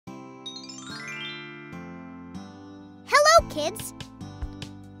kids.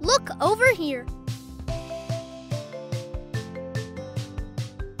 Look over here.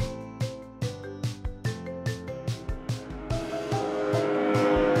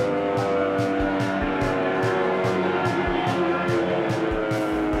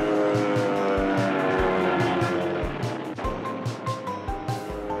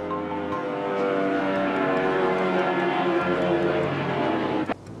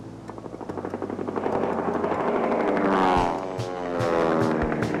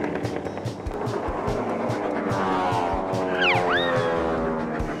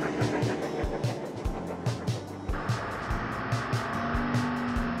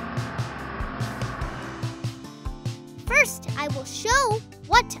 First, I will show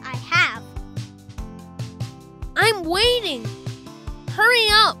what I have. I'm waiting. Hurry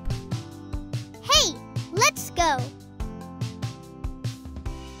up. Hey, let's go.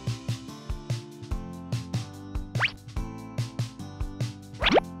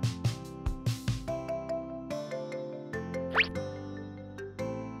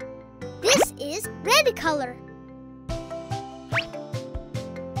 This is red color.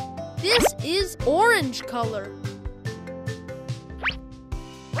 This is orange color.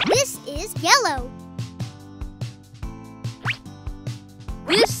 This is yellow.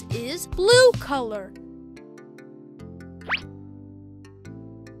 This is blue color.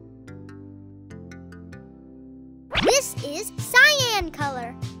 This is cyan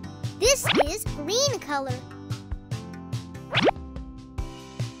color. This is green color.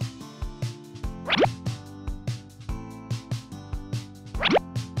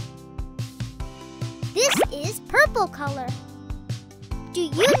 This is purple color. Do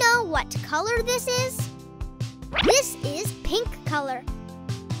you know what color this is? This is pink color.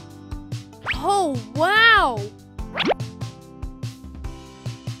 Oh, wow!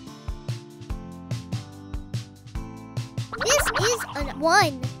 This is a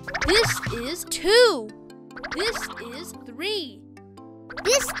 1. This is 2. This is 3.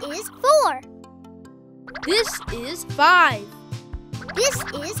 This is 4. This is 5. This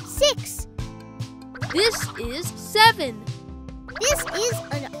is 6. This is 7. This is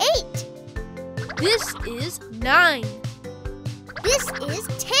an 8. This is 9. This is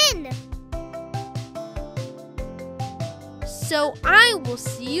 10. So I will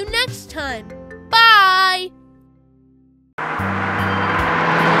see you next time. Bye!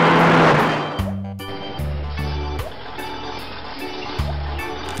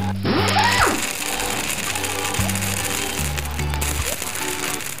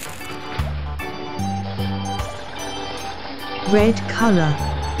 Red color.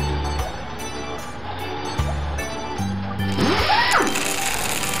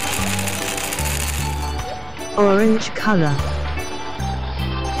 Orange color.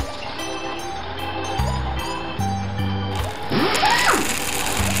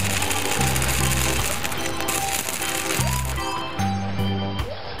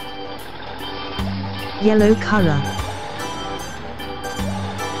 Yellow color.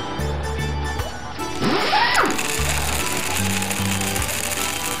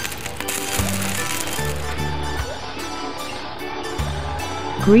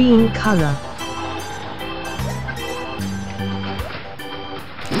 Green color.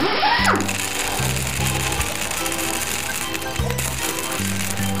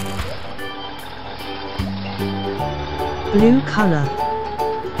 Blue color.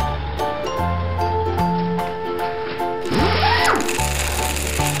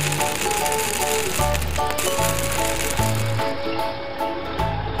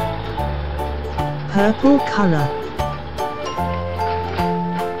 Purple color.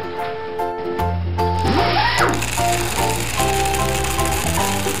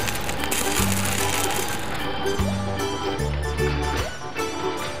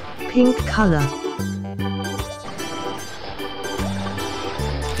 Pink color.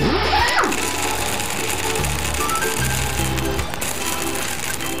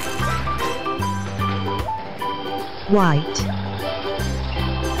 White.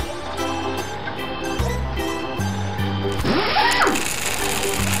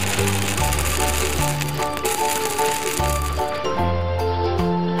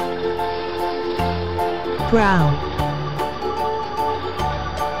 Brown.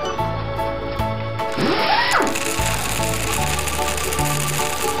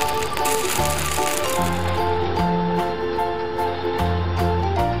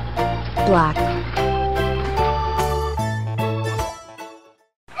 Black.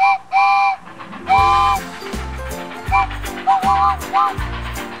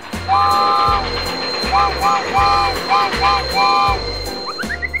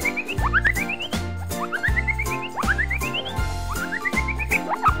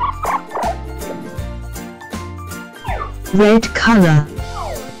 Red color.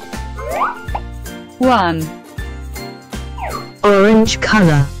 1, Orange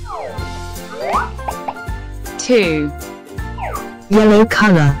color. 2, Yellow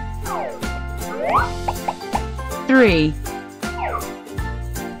color. 3,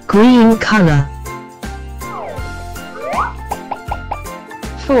 Green color.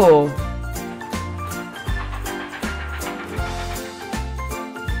 4,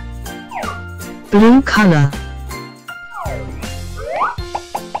 Blue color.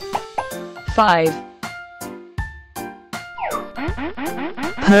 5,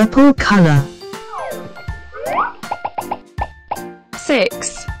 Purple color.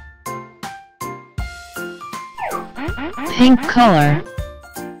 6, Pink color.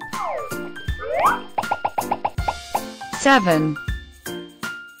 7,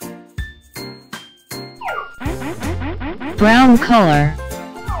 Brown color.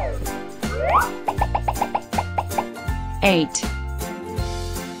 8,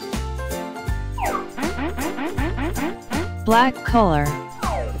 Black color.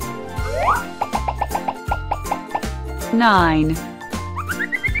 9,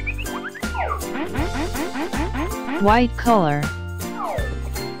 White color.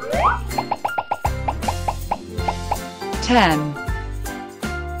 10,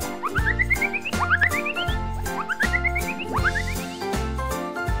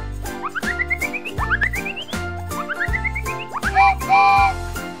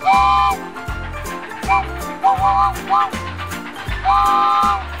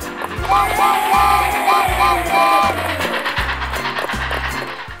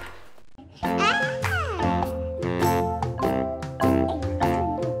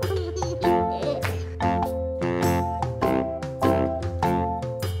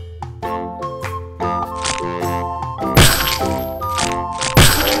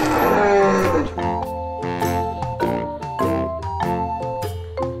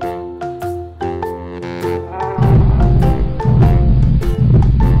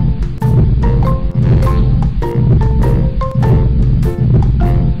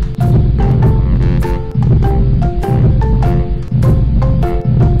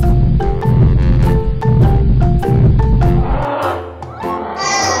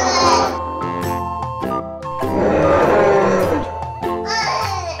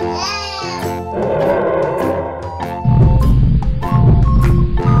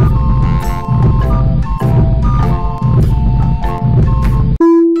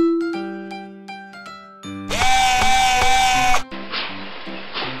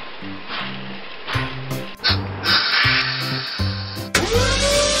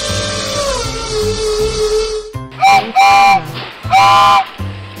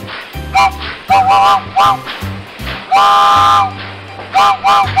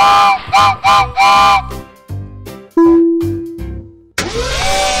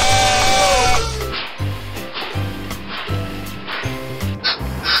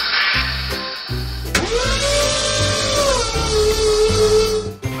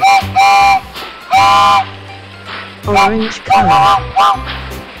 Orange color.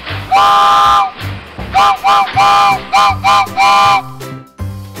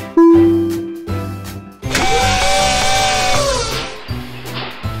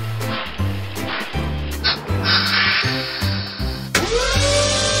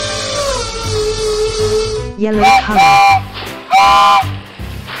 Yellow color.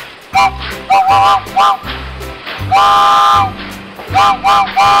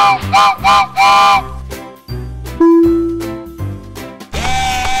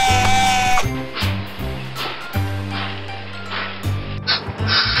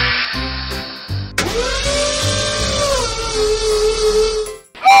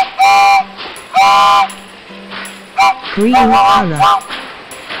 Green color.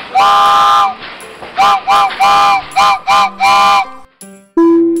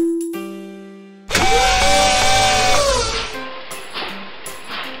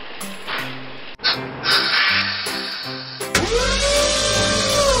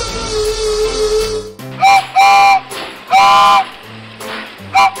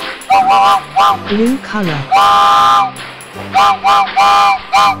 Blue color.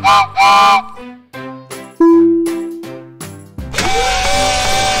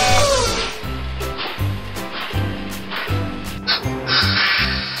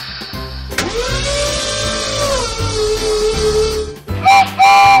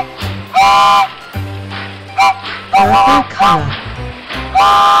 Purple color.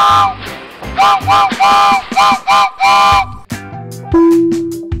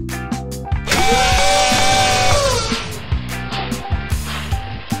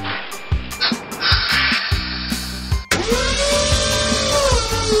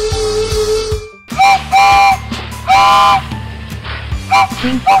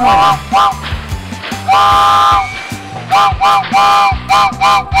 Pink color.